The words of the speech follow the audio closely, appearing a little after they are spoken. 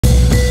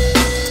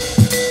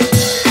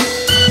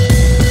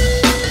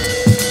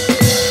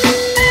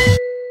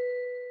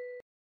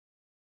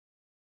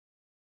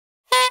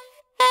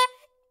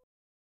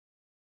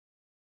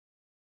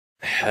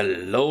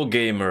Hello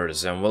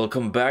gamers and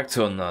welcome back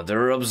to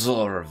another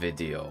Absolver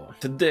video.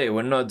 Today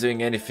we're not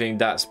doing anything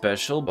that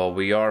special, but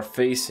we are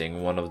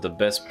facing one of the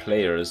best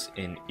players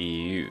in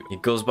EU. He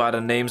goes by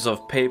the names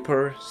of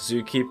Paper,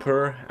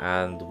 Zookeeper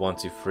and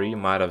 123,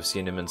 might have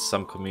seen him in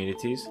some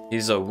communities.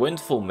 He's a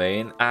Windfall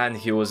main and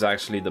he was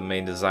actually the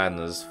main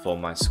designers for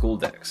my school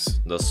decks,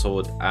 the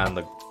sword and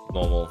the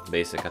normal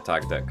basic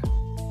attack deck.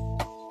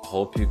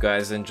 Hope you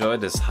guys enjoy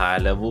this high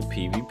level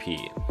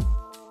PvP.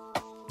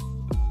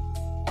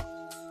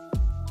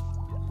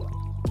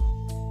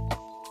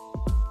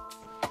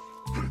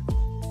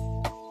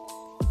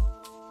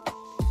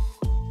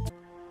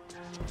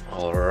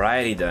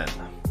 Alrighty then.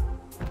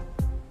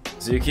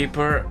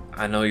 Zookeeper,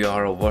 I know you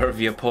are a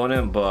worthy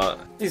opponent, but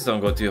please don't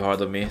go too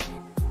hard on me.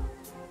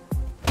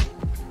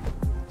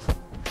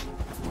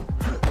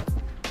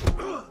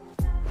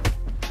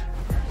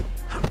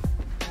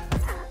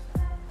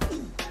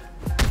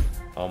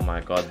 Oh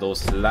my god,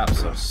 those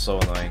slaps are so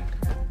annoying.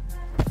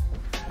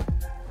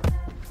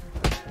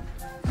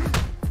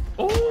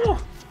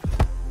 Oh!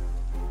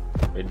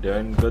 We're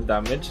doing good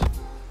damage.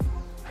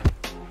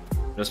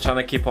 Just trying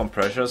to keep on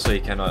pressure so he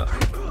cannot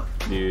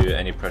do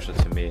any pressure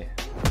to me.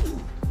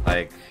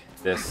 Like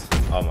this.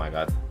 Oh my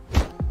god.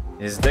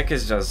 His deck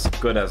is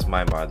just good as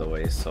mine, by the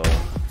way, so...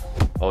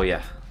 Oh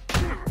yeah.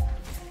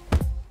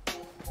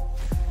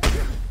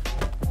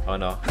 Oh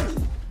no.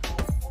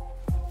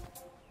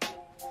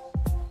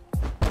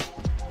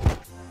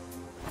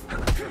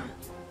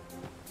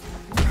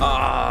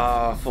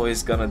 Ah, I thought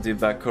he's gonna do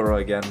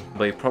Bakura again.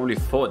 But he probably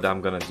thought that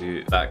I'm gonna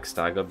do back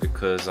stagger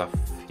because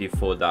he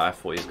thought that I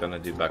thought he's gonna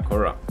do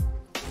Bakura.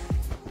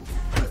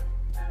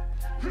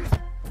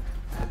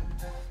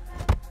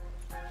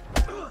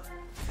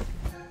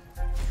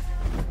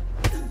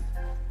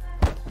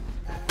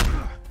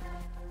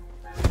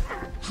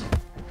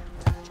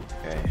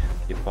 Okay,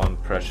 keep on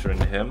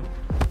pressuring him.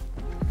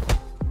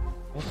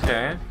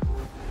 Okay.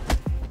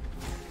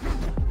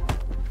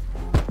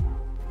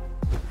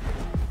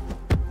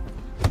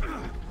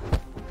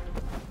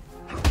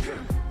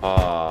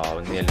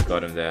 Oh, nearly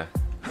got him there.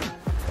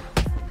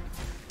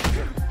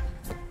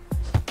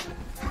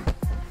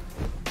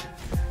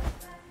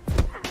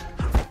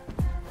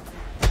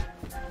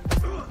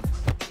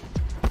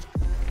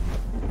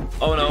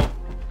 Oh no!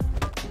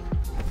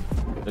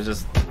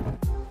 There's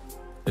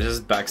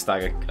just back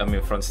stagger. I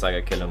mean front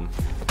stagger kill him.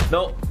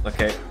 No.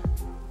 Okay.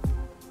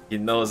 He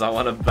knows I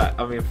want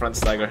to front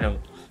stagger him.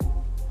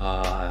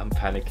 I'm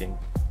panicking.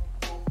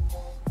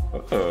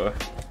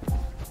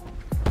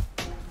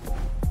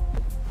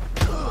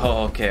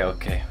 Oh,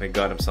 okay, we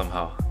got him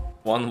somehow.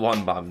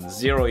 1-1 bomb,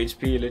 0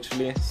 HP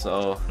literally,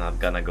 so not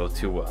gonna go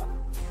too well.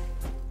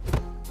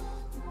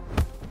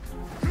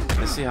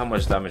 Let's see how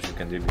much damage we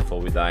can do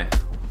before we die.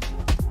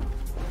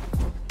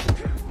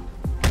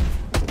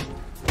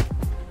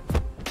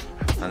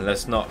 And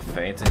let's not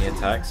faint any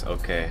attacks.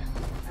 Okay,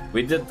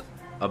 we did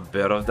a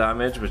bit of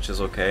damage, which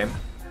is okay.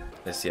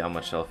 Let's see how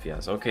much health he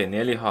has. Okay,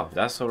 nearly half,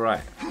 that's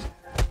alright.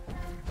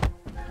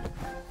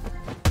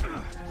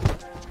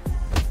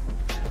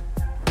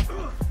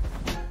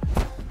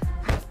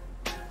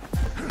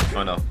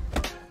 Oh no.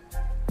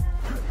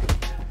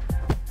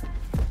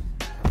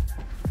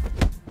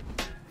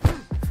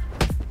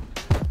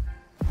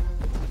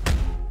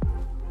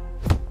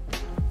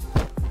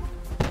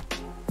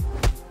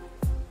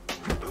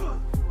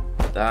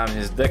 Damn,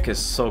 his deck is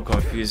so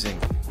confusing.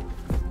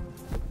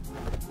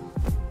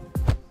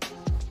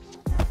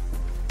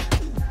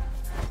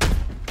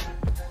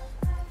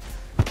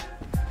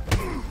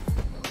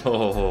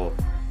 Oh,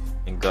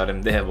 and got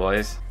him there,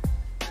 boys.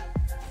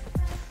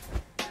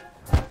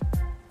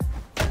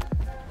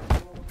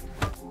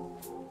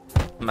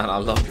 Man, I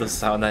love the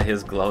sound that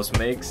his gloves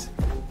makes,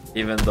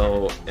 even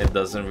though it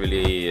doesn't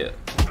really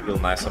feel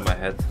nice on my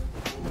head.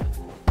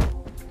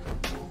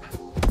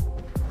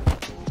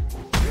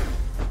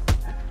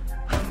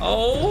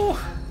 Oh!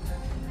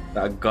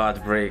 That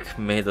god break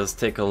made us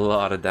take a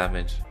lot of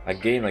damage.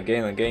 Again.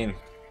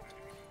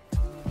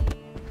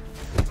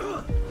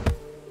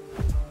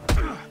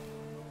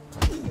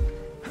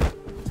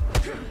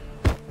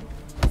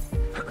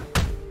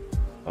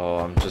 Oh,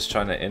 I'm just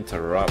trying to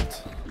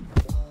interrupt.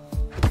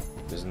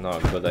 Is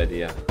not a good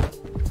idea.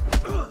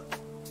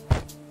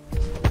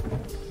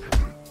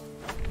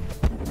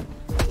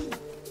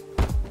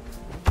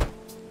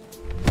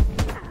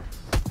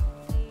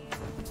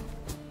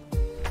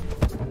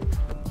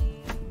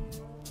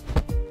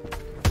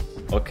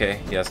 Okay,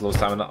 he has low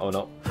stamina. Oh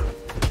no.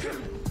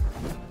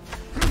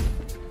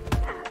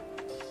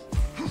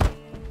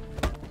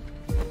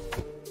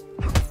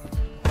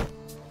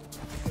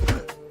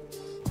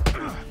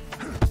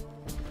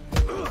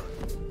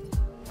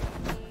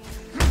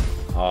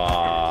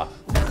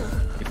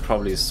 He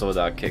probably saw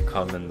that kick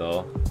coming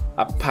though.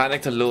 I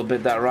panicked a little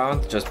bit that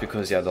round just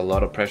because he had a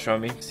lot of pressure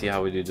on me. See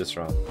how we do this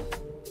round.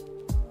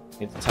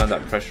 Need to turn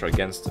that pressure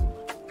against him.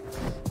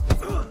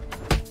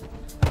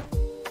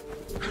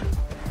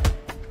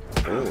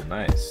 Oh,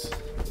 nice.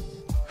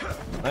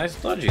 Nice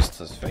dodgy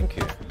stuff, thank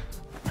you.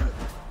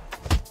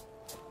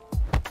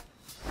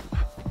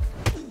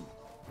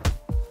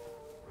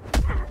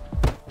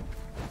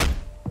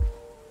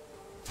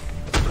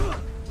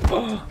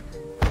 Oh,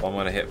 I'm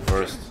gonna hit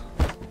first.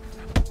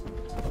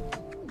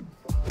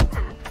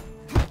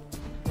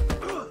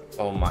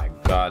 Oh my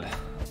god.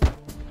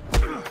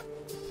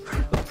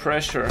 The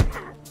pressure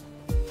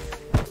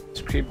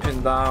is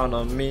creeping down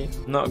on me.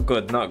 Not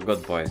good,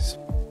 boys.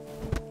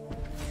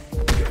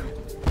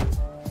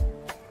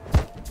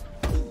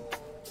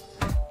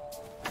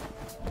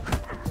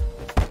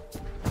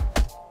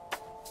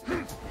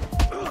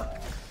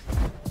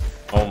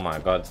 Oh my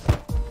god.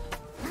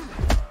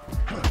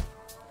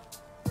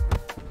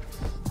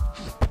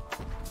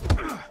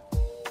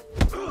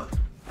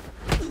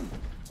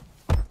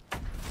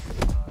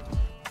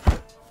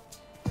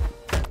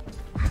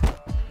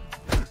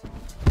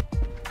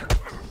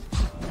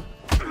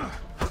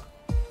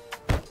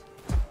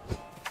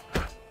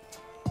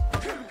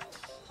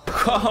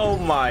 Oh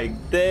my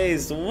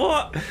days,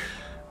 what?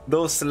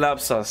 Those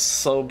slaps are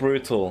so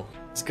brutal.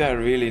 This guy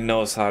really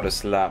knows how to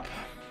slap.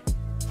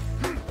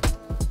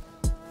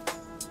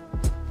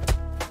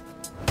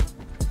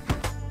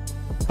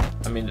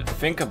 I mean,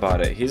 think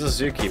about it. He's a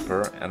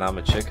zookeeper and I'm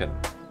a chicken.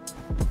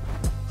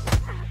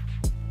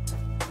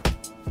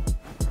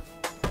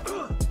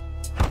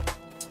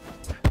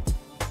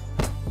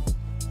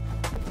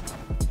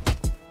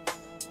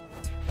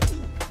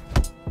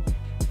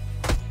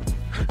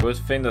 Good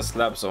thing the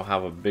slaps don't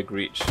have a big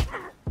reach.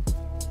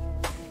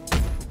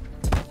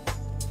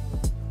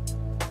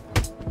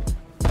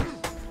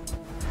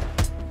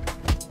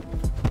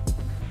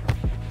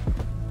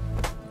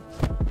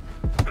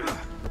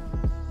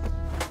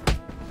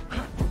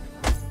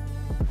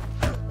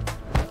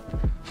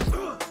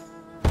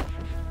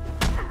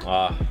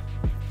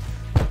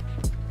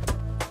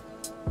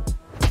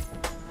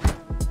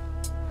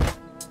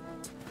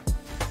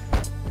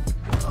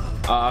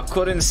 I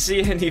couldn't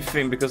see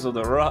anything because of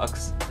the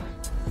rocks.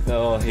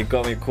 No, he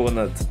got me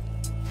cornered.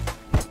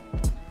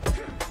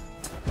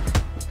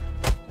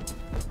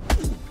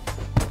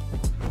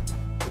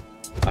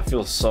 I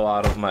feel so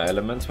out of my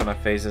element when I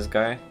face this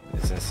guy.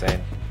 It's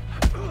insane.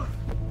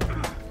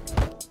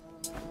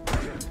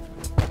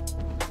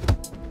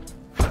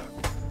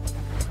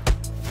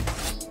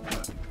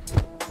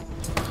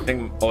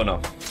 Oh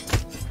no.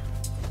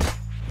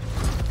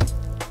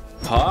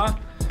 Huh?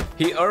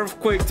 He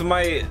earthquaked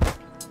my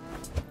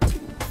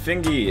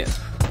thingy.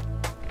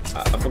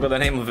 I forgot the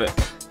name of it.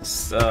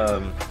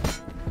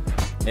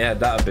 Yeah,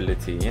 that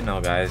ability, you know,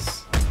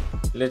 guys.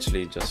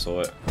 Literally just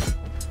saw it.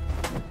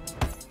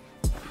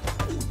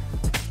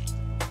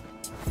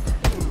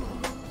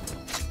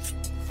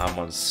 I'm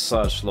on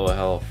such low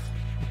health.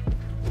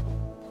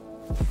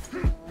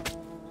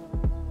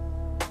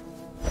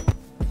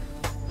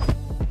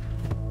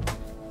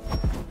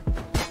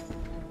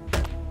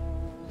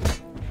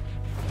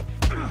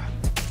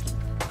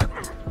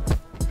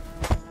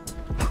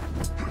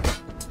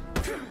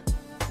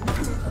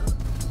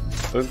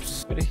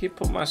 Oops, where did he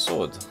put my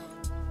sword?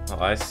 Oh,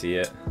 I see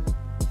it.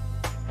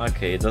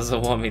 Okay, he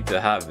doesn't want me to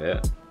have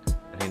it,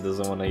 and he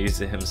doesn't want to use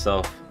it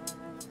himself.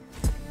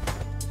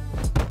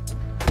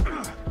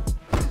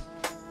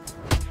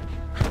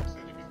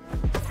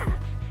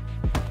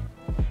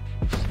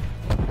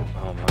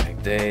 Oh my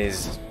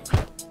days.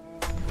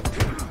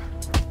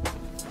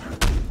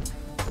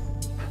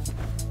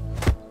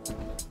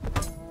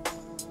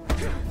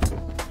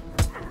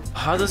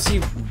 How does he...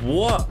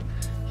 what?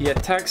 He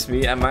attacks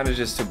me and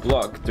manages to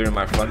block during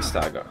my front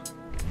stagger.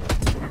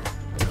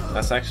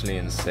 That's actually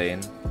insane.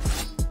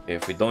 Okay,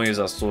 if we don't use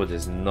our sword,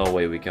 there's no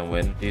way we can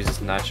win. Use the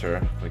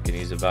snatcher, we can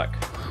use it back.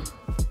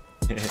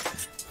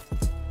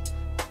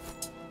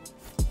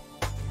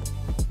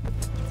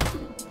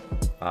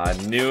 I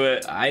knew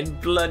it. I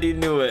bloody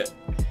knew it.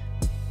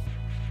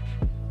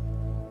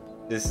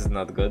 This is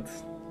not good.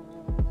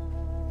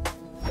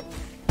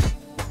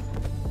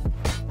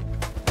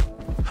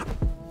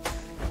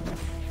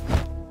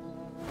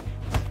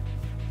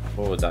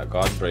 Oh, that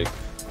guard break.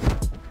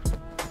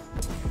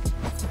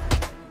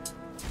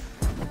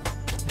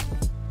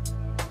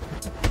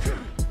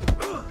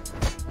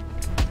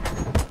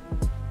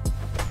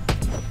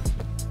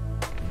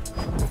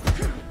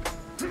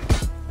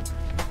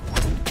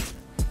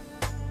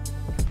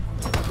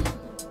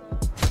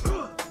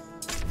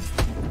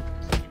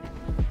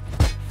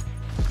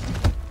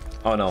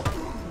 Oh no.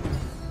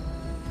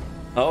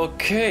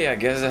 Okay, I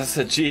guess that's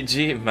a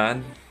GG,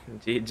 man.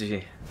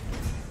 GG.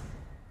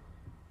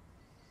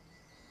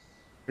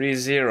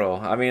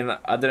 3-0. I mean,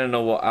 I didn't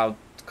know what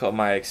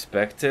outcome I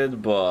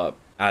expected, but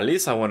at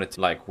least I wanted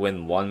to like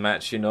win one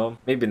match, you know?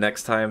 Maybe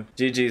next time.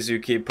 GG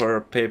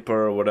Zookeeper,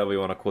 Paper, whatever you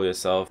want to call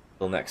yourself.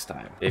 Till next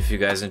time. If you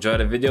guys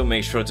enjoyed the video,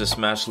 make sure to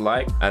smash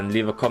like and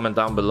leave a comment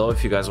down below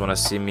if you guys want to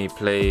see me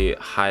play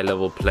high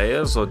level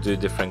players or do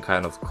different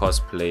kind of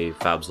cosplay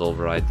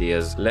Absolver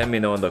ideas. Let me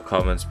know in the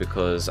comments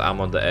because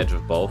I'm on the edge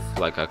of both.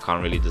 Like, I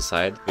can't really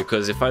decide,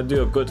 because if I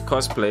do a good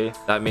cosplay,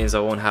 that means I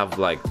won't have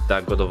like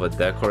that good of a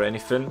deck or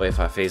anything, but if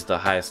I face the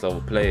highest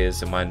level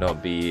players, it might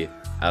not be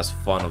as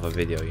fun of a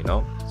video, you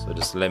know? So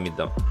just let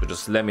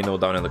me know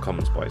down in the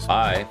comments, boys.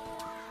 Bye.